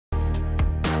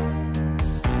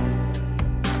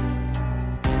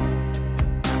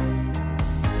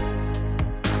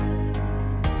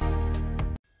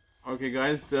Okay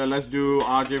guys, let's do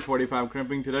RJ45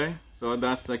 crimping today. So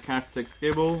that's a Cat6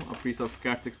 cable, a piece of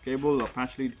Cat6 cable, a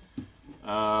patch lead,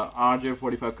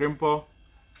 RJ45 crimper,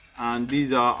 and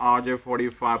these are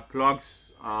RJ45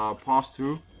 plugs pass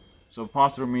through. So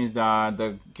pass through means that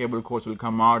the cable cords will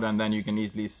come out and then you can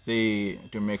easily see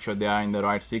to make sure they are in the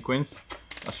right sequence.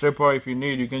 A stripper, if you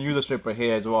need, you can use a stripper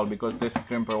here as well, because this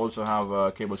crimper also have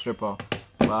a cable stripper,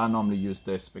 but I normally use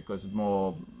this because it's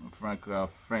more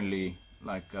friendly,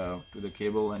 like to the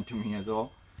cable and to me as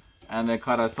well. And a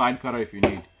cutter, side cutter if you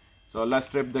need. So let's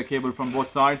strip the cable from both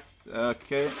sides.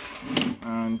 Okay,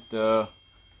 and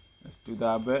let's do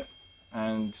that bit,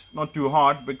 and not too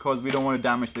hard because we don't want to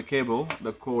damage the cable,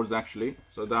 the cords actually.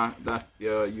 So that's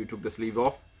you took the sleeve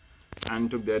off and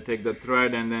take the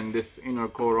thread and then this inner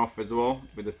core off as well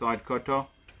with the side cutter.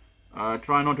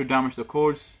 Try not to damage the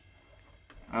cords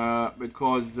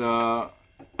because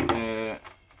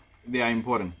they are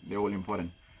important. They're all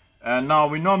important. Now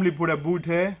we normally put a boot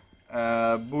here.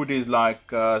 Boot is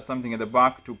like something at the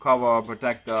back to cover,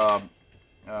 protect the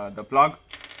plug.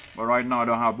 But right now I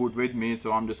don't have boot with me,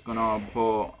 so I'm just gonna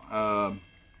put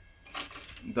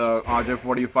the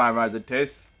RJ45 as it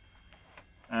is.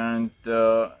 And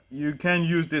you can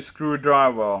use this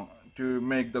screwdriver to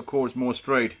make the cords more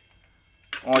straight,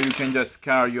 or you can just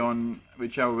carry on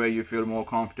whichever way you feel more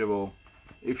comfortable.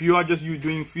 If you are just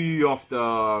doing few of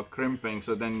the crimping,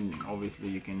 so then obviously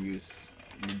you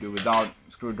do without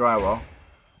screwdriver.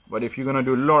 But if you're gonna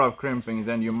do a lot of crimping,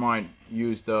 then you might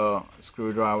use the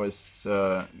screwdrivers,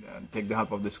 take the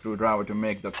help of the screwdriver to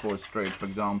make the cord straight. For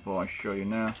example, I'll show you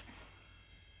now.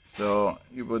 So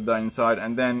you put that inside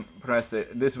and then press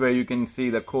it. This way you can see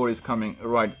the cord is coming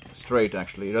right straight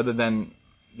actually, rather than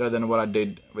what I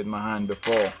did with my hand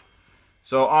before.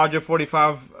 So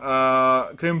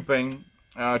RJ45 crimping,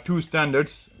 two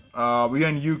standards. We are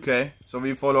in UK, so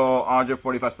we follow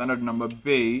RJ45 standard number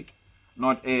B,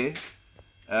 not A,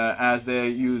 as they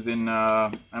use in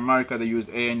America. They use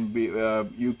A, and B.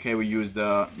 UK we use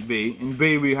the B. In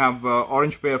B we have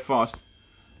orange pair first,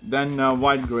 then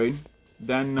white green,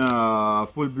 then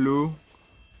full blue,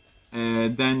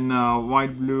 then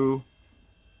white blue,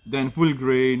 then full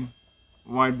green,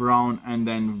 white brown, and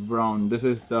then brown. This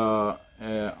is the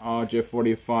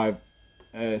RJ45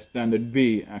 standard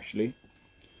B actually,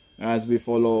 as we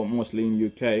follow mostly in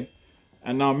UK.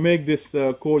 And now make this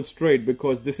cord straight,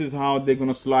 because this is how they're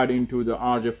going to slide into the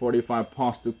RJ45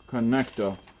 pass-through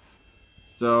connector.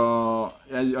 So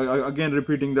again,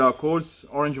 repeating the cords: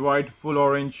 orange white, full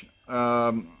orange,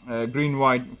 green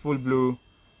white, full blue,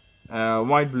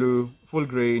 white blue, full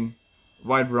green,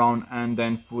 white brown, and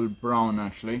then full brown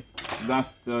actually.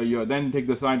 That's then take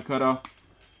the side cutter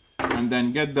and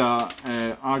then get the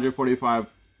RJ45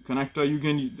 connector. You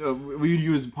can we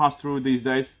use pass-through these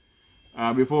days.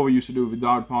 Before we used to do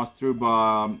without pass-through,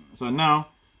 but so now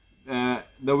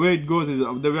the way it goes is,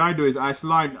 the way I do is I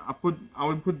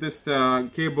will put this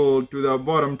cable to the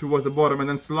bottom, towards the bottom, and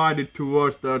then slide it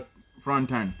towards the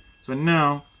front end. So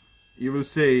now you will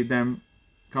see them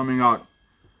coming out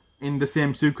in the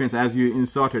same sequence as you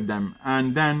inserted them,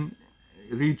 and then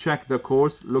recheck the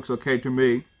course. Looks okay to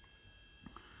me.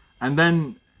 And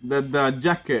then the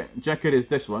jacket is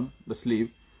this one, the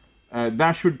sleeve,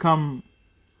 that should come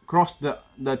across the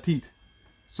teeth.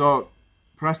 So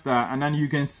press that, and then you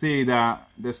can see that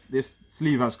this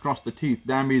sleeve has crossed the teeth.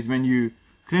 That means when you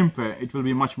crimp it, it will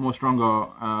be much more stronger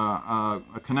a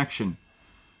connection.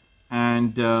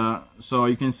 And so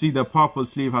you can see the purple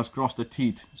sleeve has crossed the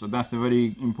teeth. So that's a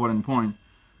very important point.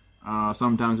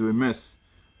 Sometimes we miss.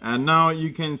 And now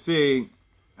you can see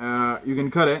you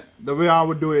can cut it. The way I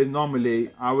would do it is,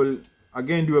 normally I will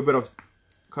again do a bit of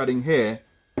cutting here,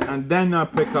 and then I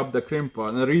pick up the crimper.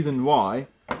 And the reason why,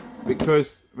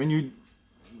 because when you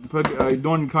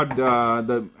don't cut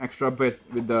the extra bits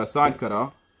with the side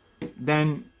cutter,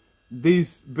 then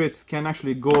these bits can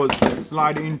actually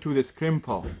slide into this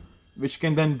crimper, which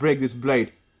can then break this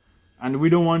blade, and we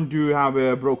don't want to have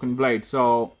a broken blade.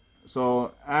 So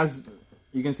as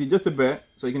you can see, just a bit,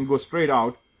 so you can go straight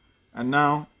out. And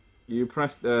now you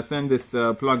send this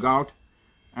plug out,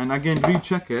 and again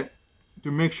recheck it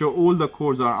to make sure all the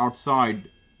cords are outside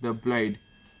the blade,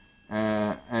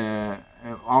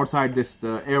 outside this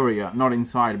area, not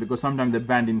inside, because sometimes they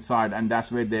bend inside and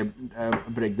that's where they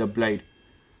break the blade.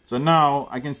 So now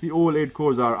I can see all 8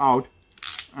 cords are out,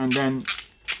 and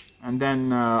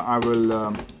then I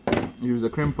will use the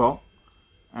crimper,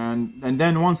 and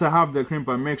then once I have the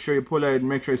crimper, make sure you pull it,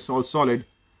 make sure it's all solid,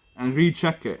 and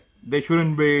recheck it. They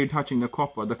shouldn't be touching the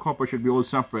copper. The copper should be all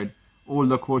separate. All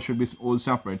the cords should be all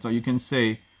separate. So you can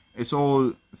see it's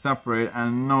all separate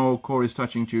and no core is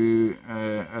touching to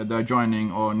the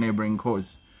adjoining or neighboring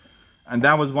cores. And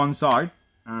that was one side.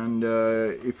 And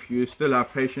if you still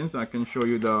have patience, I can show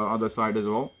you the other side as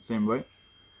well, same way.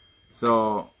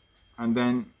 So, and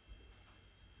then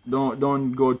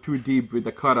don't go too deep with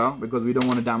the cutter because we don't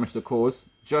want to damage the cores,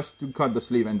 just to cut the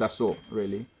sleeve, and that's all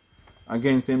really.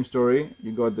 Again, same story,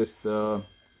 you got this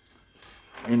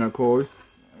inner cores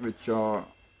which are,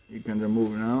 you can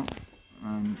remove now,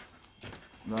 and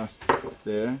that's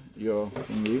there, your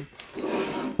thingy.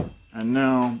 And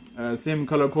now same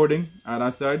color coding at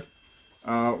that side,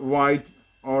 white,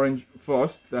 orange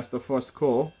first, that's the first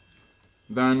core,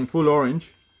 then full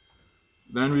orange,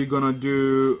 then we're gonna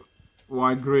do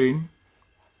white green,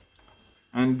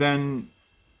 and then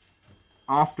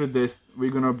after this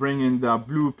we're gonna bring in the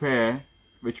blue pair,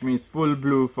 which means full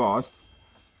blue first,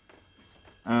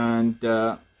 and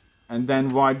then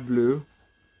white blue,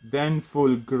 then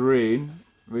full green,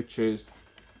 which is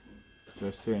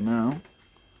just here now,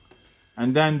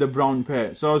 and then the brown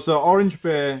pair. So orange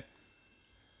pair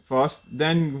first,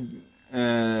 then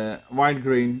white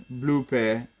green, blue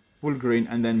pair, full green,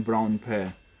 and then brown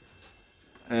pair.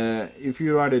 If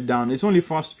you write it down, it's only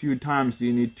first few times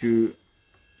you need to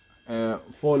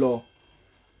follow,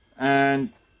 and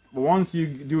once you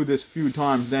do this few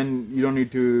times, then you don't need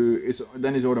to, it's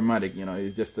automatic, you know,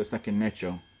 it's just a second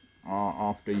nature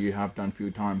after you have done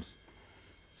few times.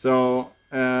 So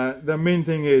the main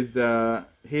thing is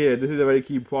here, this is a very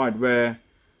key part where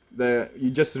you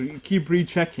just keep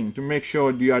rechecking to make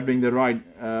sure you are doing the right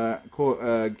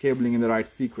cabling in the right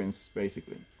sequence,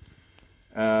 basically.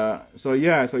 So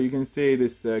yeah, so you can see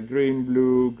this green,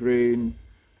 blue, green,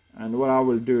 and what I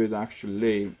will do is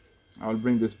actually I'll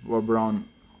bring this brown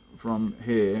from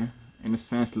here in a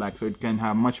sense, like, so it can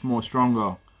have much more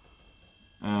stronger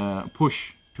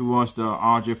push towards the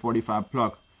RJ45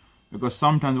 plug, because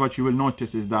sometimes what you will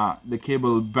notice is that the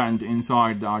cable bent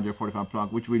inside the RJ45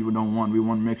 plug, which we don't want. We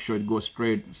want to make sure it goes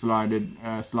straight, slide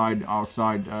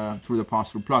outside through the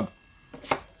pass-through plug.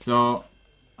 So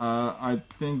I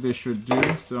think this should do.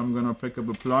 So I'm gonna pick up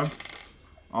a plug,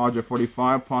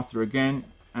 RJ45, pass through again,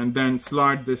 and then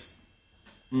slide this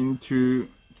into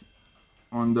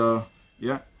on the,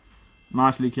 yeah,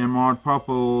 nicely came out.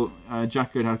 Purple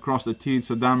jacket had crossed the teeth,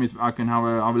 so that means I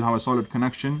will have a solid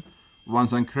connection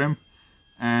once I crimp.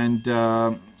 And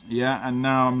yeah, and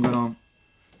now I'm gonna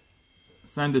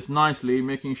send this nicely,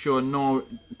 making sure no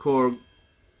core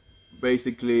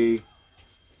basically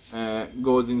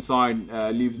goes inside,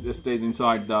 stays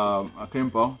inside the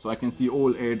crimper. So I can see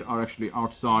all 8 are actually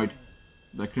outside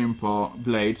the crimper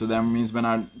blade, so that means when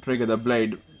I trigger the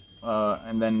blade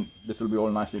and then this will be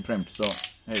all nicely trimmed. So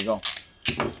there you go.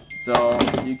 So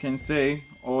you can see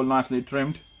all nicely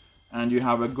trimmed, and you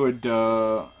have a good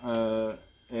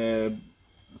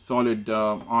solid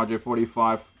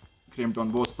RJ45 crimped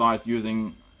on both sides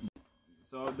using.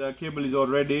 So the cable is all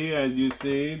ready, as you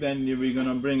see. Then we're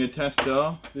gonna bring a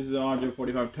tester. This is the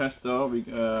RJ45 tester.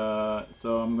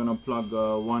 So I'm gonna plug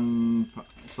one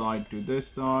side to this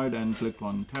side and click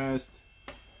on test,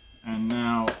 and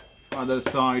now other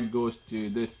side goes to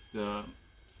this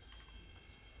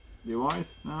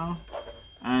device now,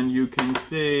 and you can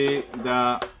see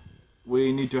that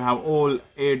we need to have all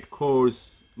 8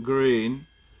 cores green.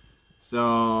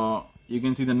 So you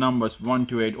can see the numbers 1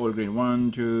 to 8 all green.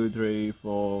 1, 2, 3,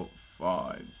 4,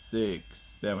 5, 6,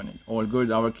 7, 8 all good.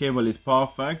 Our cable is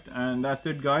perfect, and that's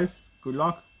it, guys. Good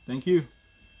luck. Thank you.